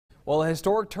Well, a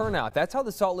historic turnout. That's how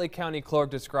the Salt Lake County Clerk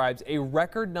describes a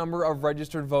record number of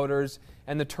registered voters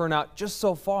and the turnout just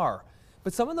so far.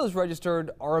 But some of those registered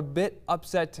are a bit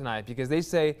upset tonight because they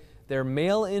say their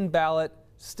mail-in ballot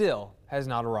still has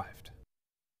not arrived.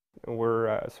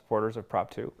 We're supporters of Prop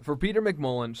 2. For Peter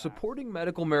McMullen, supporting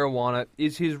medical marijuana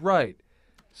is his right.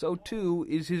 So too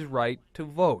is his right to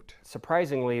vote.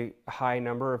 Surprisingly high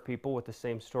number of people with the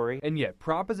same story. And yet,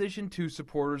 Proposition 2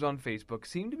 supporters on Facebook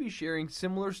seem to be sharing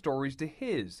similar stories to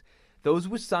his. Those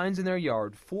with signs in their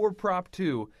yard for Prop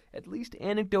 2, at least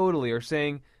anecdotally, are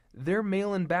saying their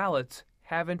mail-in ballots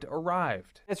haven't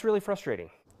arrived. It's really frustrating.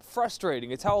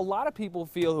 Frustrating. It's how a lot of people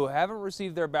feel who haven't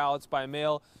received their ballots by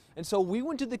mail. And so we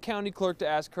went to the county clerk to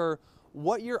ask her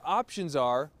what your options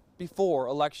are before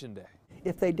Election Day.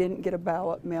 If they didn't get a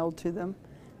ballot mailed to them,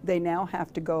 they now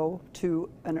have to go to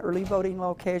an early voting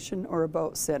location or a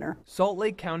vote center. Salt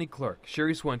Lake County Clerk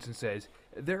Sherry Swenson says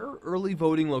there are early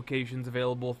voting locations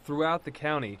available throughout the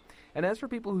county. And as for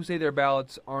people who say their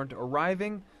ballots aren't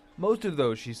arriving, most of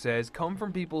those, she says, come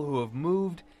from people who have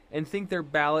moved and think their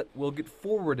ballot will get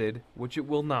forwarded, which it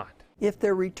will not. If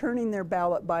they're returning their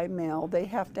ballot by mail, they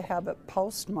have to have it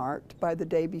postmarked by the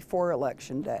day before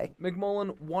Election Day.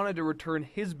 McMullen wanted to return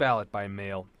his ballot by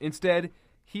mail. Instead,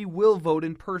 he will vote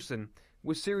in person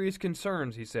with serious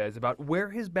concerns, he says, about where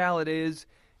his ballot is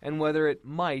and whether it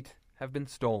might have been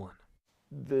stolen.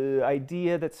 The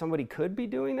idea that somebody could be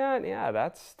doing that, yeah,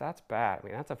 that's bad. I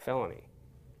mean, that's a felony.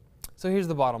 So here's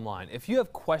the bottom line. If you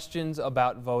have questions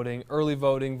about voting, early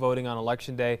voting, voting on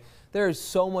Election Day, there is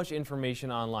so much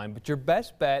information online. But your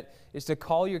best bet is to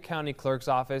call your county clerk's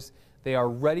office. They are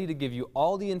ready to give you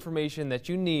all the information that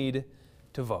you need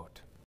to vote.